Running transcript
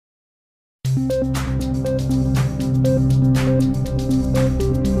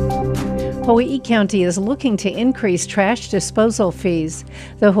Hawaii County is looking to increase trash disposal fees.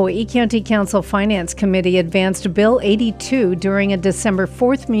 The Hawaii County Council Finance Committee advanced Bill 82 during a December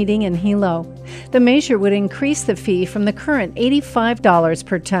 4th meeting in Hilo. The measure would increase the fee from the current $85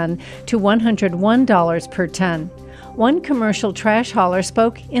 per ton to $101 per ton. One commercial trash hauler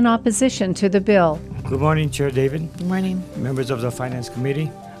spoke in opposition to the bill. Good morning, Chair David. Good morning. Members of the Finance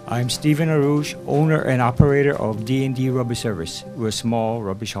Committee. I'm Stephen Arush, owner and operator of D&D Rubbish Service. We're a small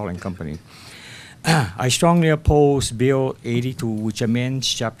rubbish hauling company. I strongly oppose Bill 82, which amends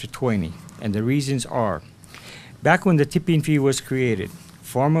Chapter 20, and the reasons are: back when the tipping fee was created,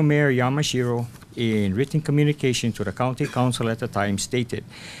 former Mayor Yamashiro, in written communication to the County Council at the time, stated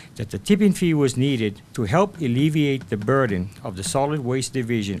that the tipping fee was needed to help alleviate the burden of the Solid Waste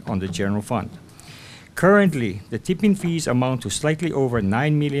Division on the General Fund. Currently, the tipping fees amount to slightly over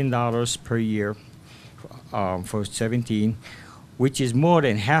 $9 million per year for 17, which is more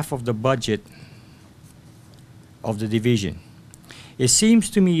than half of the budget of the division. It seems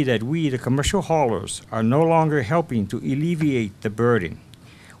to me that we, the commercial haulers, are no longer helping to alleviate the burden.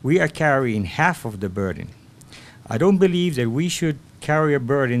 We are carrying half of the burden. I don't believe that we should carry a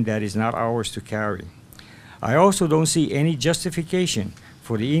burden that is not ours to carry. I also don't see any justification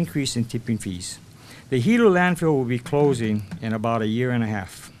for the increase in tipping fees. The Hilo landfill will be closing in about a year and a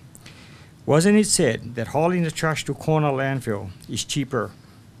half. Wasn't it said that hauling the trash to Kona landfill is cheaper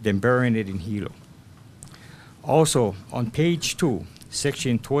than burying it in Hilo? Also, on page 2,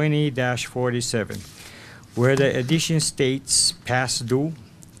 section 20-47, where the addition states past due,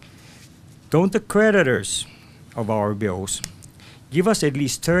 don't the creditors of our bills give us at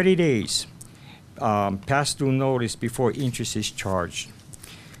least 30 days past due notice before interest is charged?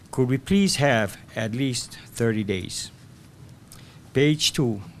 Could we please have at least 30 days? Page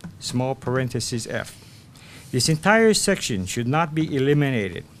 2, small parenthesis F. This entire section should not be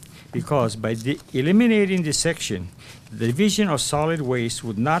eliminated, because by eliminating this section, the Division of Solid Waste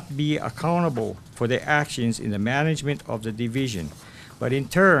would not be accountable for their actions in the management of the division, but in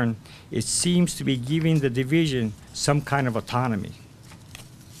turn, it seems to be giving the division some kind of autonomy.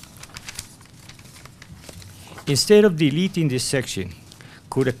 Instead of deleting this section,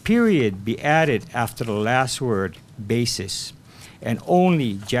 could a period be added after the last word, basis, and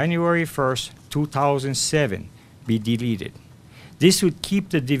only January 1st, 2007 be deleted? This would keep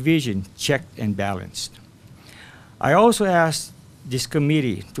the division checked and balanced. I also asked this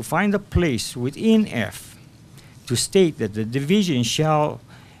committee to find a place within F to state that the division shall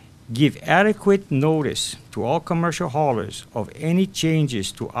give adequate notice to all commercial haulers of any changes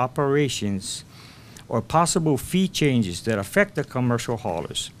to operations or possible fee changes that affect the commercial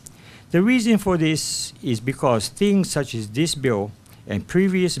haulers. The reason for this is because things such as this bill and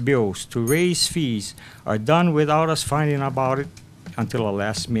previous bills to raise fees are done without us finding about it until the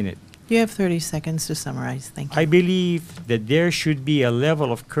last minute. You have 30 seconds to summarize. Thank you. I believe that there should be a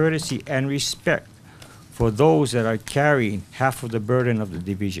level of courtesy and respect for those that are carrying half of the burden of the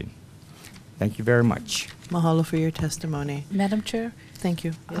division. Thank you very much. Mahalo for your testimony. Madam Chair, Thank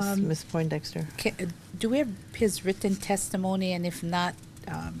you. Yes, Ms. Poindexter. do we have his written testimony? And if not,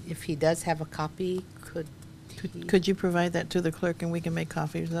 if he does have a copy, Could you provide that to the clerk and we can make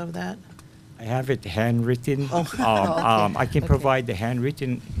copies of that? I have it handwritten. Oh. Okay. I can Okay. provide the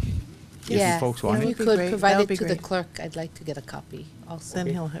handwritten if you folks want if it. you That would be could great. That provide would it be to the great. clerk, I'd like to get a copy also. Then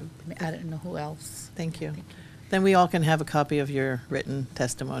he'll have, I don't know who else. thank you. Then we all can have a copy of your written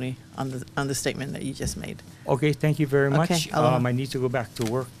testimony on the statement that you just made. Okay, thank you very much. Okay, aloha. I need to go back to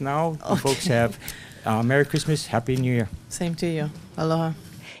work now. You folks Okay. have Merry Christmas, Happy New Year. Same to you. Aloha.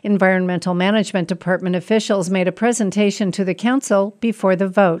 Environmental Management Department officials made a presentation to the council before the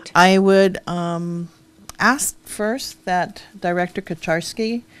vote. I would ask first that Director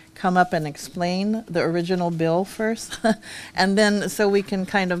Kacharski come up and explain the original bill first, and then so we can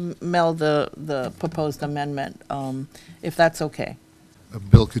kind of meld the proposed amendment, if that's okay.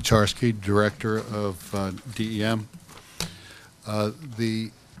 Bill Kacharski, Director of DEM. The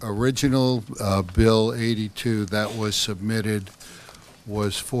original Bill 82 that was submitted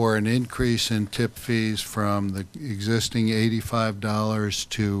was for an increase in tip fees from the existing $85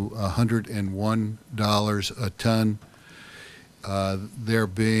 to $101 a ton. There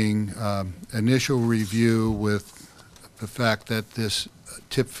being initial review with the fact that this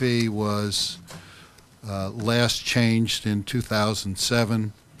tip fee was last changed in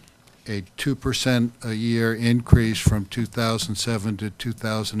 2007. A 2% a year increase from 2007 to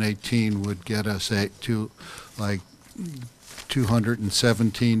 2018 would get us to like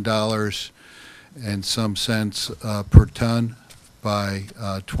 $217 and some cents per ton. by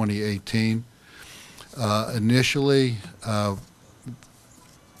 2018. Initially,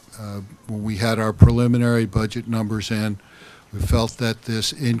 when we had our preliminary budget numbers in, we felt that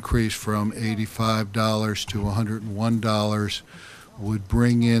this increase from $85 to $101 would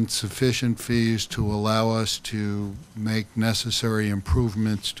bring in sufficient fees to allow us to make necessary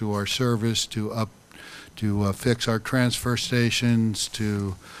improvements to our service, to fix our transfer stations,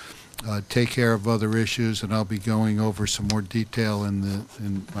 to take care of other issues, and I'll be going over some more detail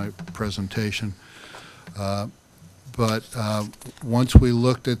in my presentation. But once we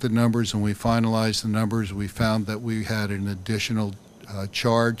looked at the numbers and we finalized the numbers, we found that we had an additional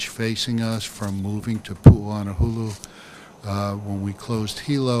charge facing us from moving to Pu'uʻānuhulu when we closed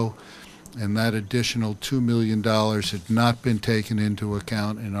Hilo, and that additional $2 million had not been taken into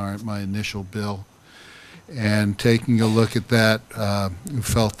account in my initial bill. And taking a look at that, we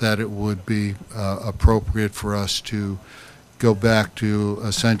felt that it would be appropriate for us to go back to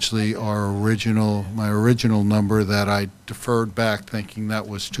essentially my original number that I deferred back, thinking that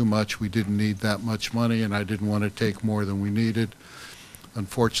was too much. We didn't need that much money, and I didn't want to take more than we needed.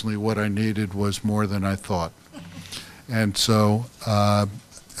 Unfortunately, what I needed was more than I thought. And so I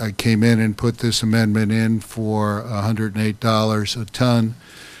came in and put this amendment in for $108 a ton,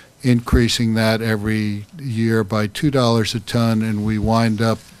 increasing that every year by $2 a ton, and we wind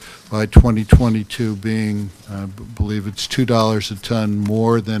up by 2022 being, I believe it's $2 a ton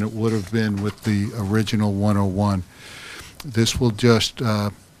more than it would have been with the original 101. This will just,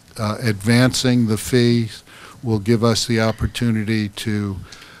 advancing the fees will give us the opportunity to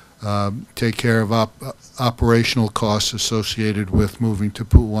take care of operational costs associated with moving to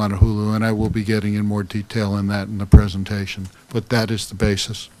Pu'uʻānuhulu, and I will be getting in more detail in that in the presentation, but that is the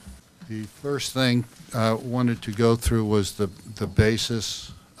basis. The first thing I wanted to go through was the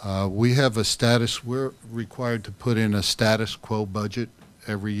basis. We have we're required to put in a status quo budget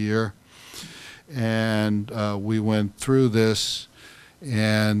every year, and we went through this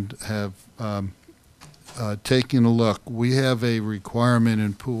and have taken a look. We have a requirement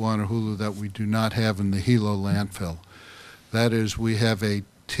in Pu'uʻānuhulu that we do not have in the Hilo landfill. That is, we have a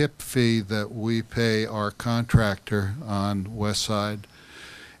tip fee that we pay our contractor on West Side,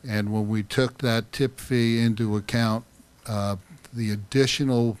 and when we took that tip fee into account, the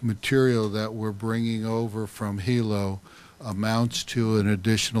additional material that we're bringing over from Hilo amounts to an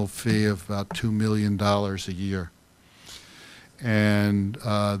additional fee of about $2 million a year. And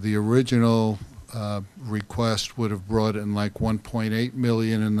the original request would have brought in like 1.8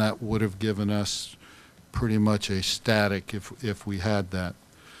 million, and that would have given us pretty much a static if we had that.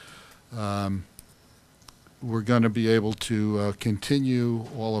 We're going to be able to continue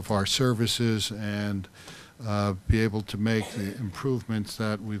all of our services and be able to make the improvements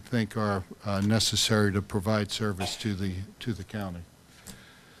that we think are necessary to provide service to the county.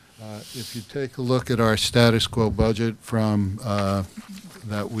 If you take a look at our status quo budget from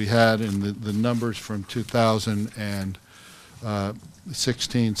that we had in the numbers from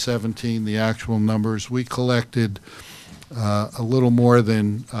 2016, 17, the actual numbers, we collected a little more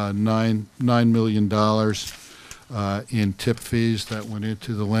than $9 million in tip fees that went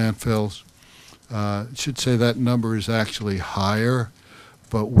into the landfills. I should say that number is actually higher,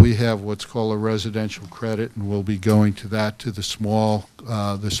 but we have what's called a residential credit, and we'll be going to that to the small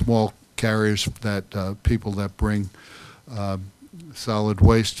carriers, that people that bring solid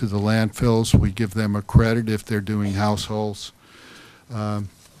waste to the landfills. We give them a credit if they're doing households.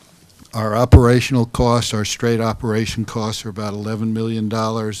 Our operational costs, our straight operation costs, are about $11 million,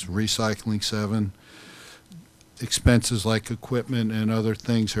 recycling $7 million. Expenses like equipment and other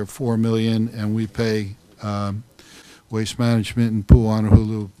things are $4 million, and we pay Waste Management in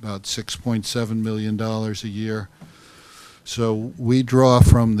Pu'uʻānuhulu about $6.7 million a year. So we draw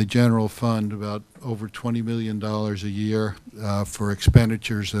from the general fund about over $20 million a year for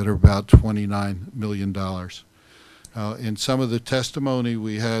expenditures that are about $29 million. In some of the testimony,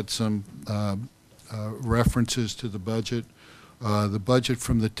 we had some references to the budget. The budget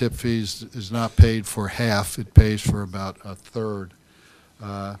from the tip fees is not paid for half. It pays for about a third,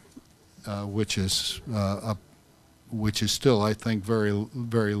 which is still, I think, very,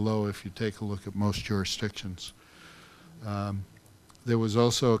 very low if you take a look at most jurisdictions. There was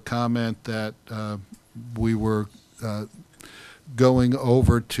also a comment that we were going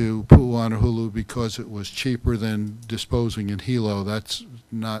over to Pu'uʻānuhulu because it was cheaper than disposing in Hilo. That's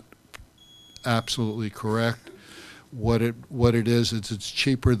not absolutely correct. What it is it's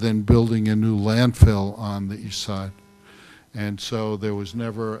cheaper than building a new landfill on the east side. And so there was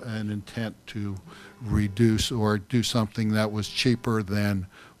never an intent to reduce or do something that was cheaper than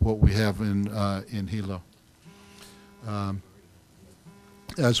what we have in Hilo.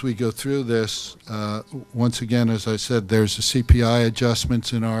 as we go through this, once again, as I said, there's the CPI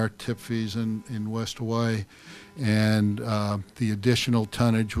adjustments in our tip fees in West Hawaii, and the additional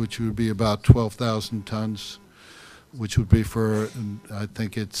tonnage, which would be about 12,000 tons, which would be for, I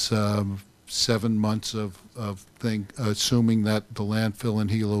think it's 7 months of thing, assuming that the landfill in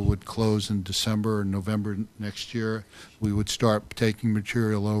Hilo would close in December or November next year, we would start taking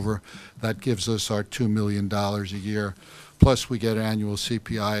material over. That gives us our $2 million a year. Plus, we get annual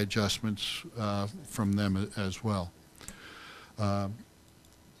CPI adjustments from them as well.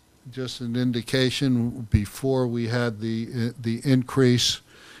 Just an indication, before we had the increase,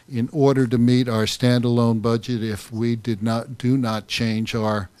 in order to meet our standalone budget, if we do not change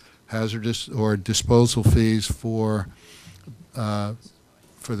our hazardous or disposal fees for the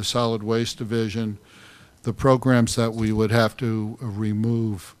solid waste division, the programs that we would have to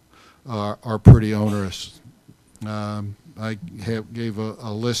remove are pretty onerous. I gave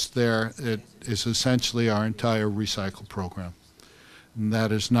a list there. It is essentially our entire recycle program. And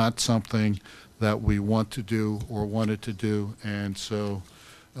that is not something that we want to do or wanted to do, and so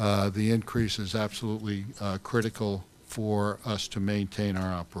the increase is absolutely critical for us to maintain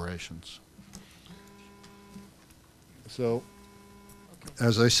our operations. So,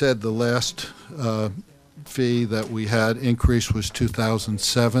 as I said, the last fee that we had increase was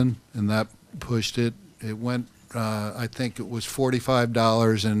 2007, and that pushed it. It went, I think it was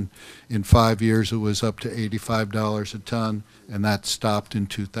 $45, and in 5 years it was up to $85 a ton, and that stopped in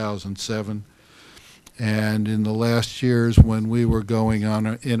 2007. And in the last years, when we were going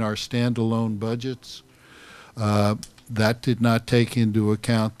on in our standalone budgets, that did not take into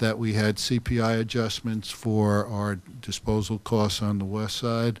account that we had CPI adjustments for our disposal costs on the west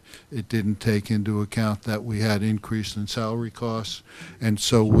side. It didn't take into account that we had increase in salary costs. And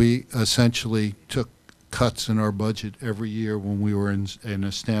so we essentially took cuts in our budget every year when we were in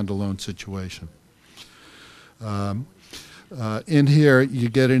a standalone situation. In here, you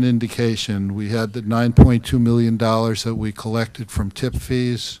get an indication. We had the $9.2 million that we collected from tip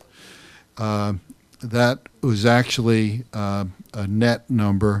fees. That was actually a net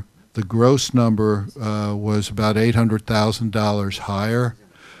number. The gross number was about $800,000 higher,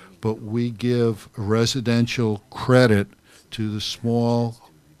 but we give residential credit to the small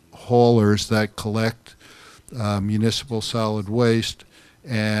haulers that collect municipal solid waste,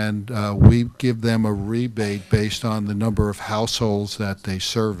 and we give them a rebate based on the number of households that they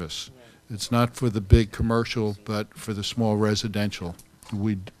service. It's not for the big commercial, but for the small residential.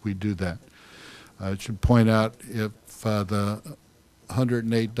 We do that. I should point out, if the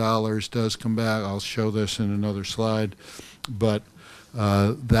 $108 does come back, I'll show this in another slide, but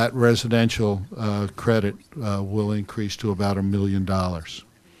that residential credit will increase to about $1 million.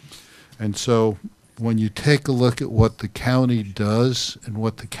 And so when you take a look at what the county does and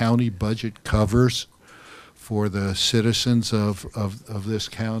what the county budget covers for the citizens of this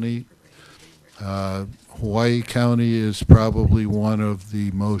county, Hawaii County is probably one of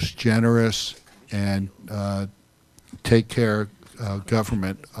the most generous and take care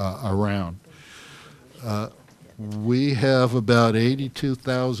government around. We have about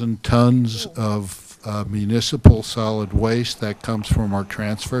 82,000 tons of municipal solid waste that comes from our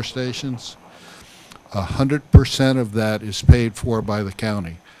transfer stations. 100% of that is paid for by the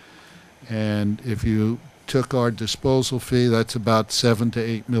county. And if you took our disposal fee, that's about $7 to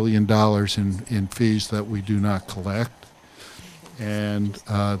 $8 million in fees that we do not collect. And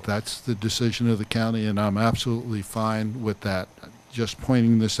that's the decision of the county, and I'm absolutely fine with that. Just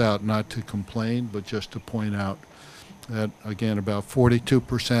pointing this out, not to complain, but just to point out that, again, about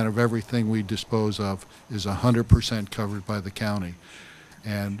 42% of everything we dispose of is 100% covered by the county.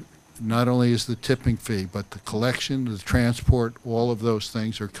 And not only is the tipping fee, but the collection, the transport, all of those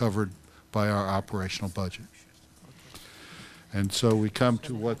things are covered by our operational budget. And so we come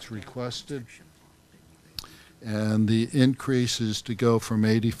to what's requested. And the increase is to go from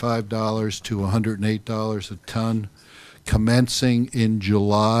 $85 to $108 a ton, commencing in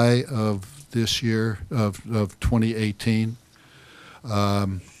July of this year, of 2018.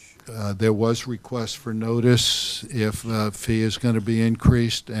 There was request for notice if the fee is going to be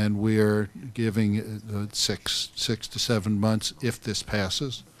increased, and we are giving 6 to 7 months if this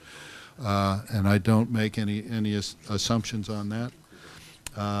passes. And I don't make any assumptions on that.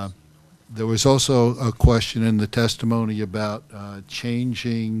 There was also a question in the testimony about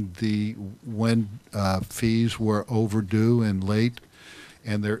changing when fees were overdue and late,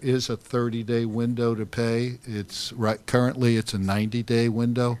 and there is a 30-day window to pay. Currently it's a 90-day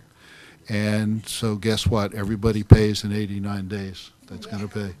window, and so guess what? Everybody pays in 89 days. That's going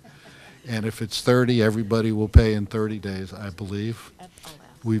to pay. And if it's 30, everybody will pay in 30 days, I believe.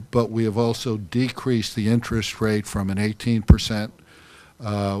 But we have also decreased the interest rate from an 18%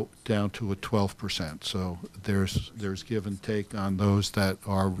 down to a 12%. So there's give and take on those that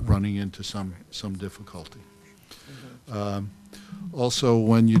are running into some difficulty. Also,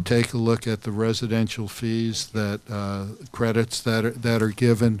 when you take a look at the residential fees that credits that are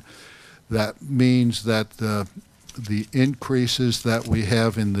given, that means that the increases that we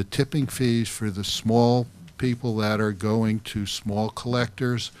have in the tipping fees for the small people that are going to small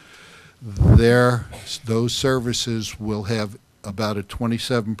collectors, those services will have about a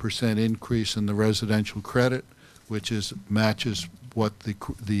 27% increase in the residential credit, which matches what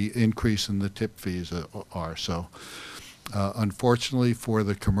the increase in the tip fees are. So unfortunately for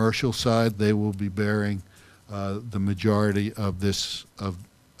the commercial side, they will be bearing the majority of this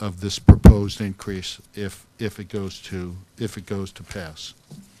proposed increase if it goes to pass.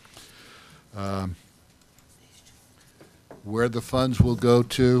 Where the funds will go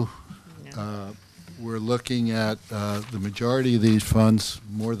to, we're looking at the majority of these funds,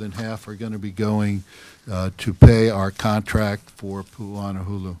 more than half are going to be going to pay our contract for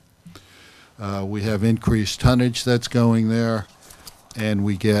Pu'uʻānuhulu. We have increased tonnage that's going there, and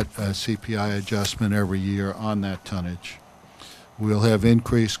we get a CPI adjustment every year on that tonnage. We'll have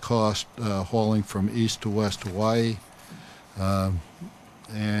increased cost hauling from east to west Hawaii,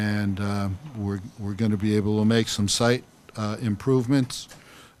 and we're going to be able to make some site improvements.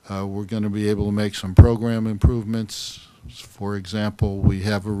 We're going to be able to make some program improvements. For example, we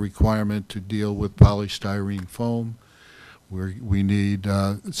have a requirement to deal with polystyrene foam. We need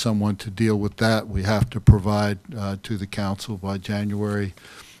someone to deal with that. We have to provide to the council by January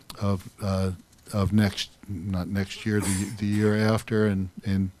of not next year, the year after,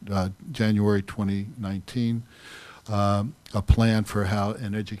 in January 2019, a plan for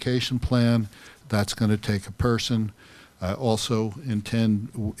an education plan. That's going to take a person. I also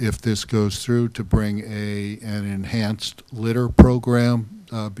intend, if this goes through, to bring an enhanced litter program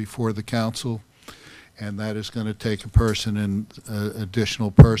before the council, and that is going to take a person, and an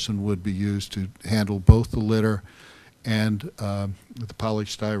additional person would be used to handle both the litter and the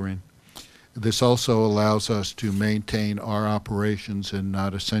polystyrene. This also allows us to maintain our operations and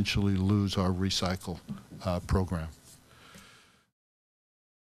not essentially lose our recycle program.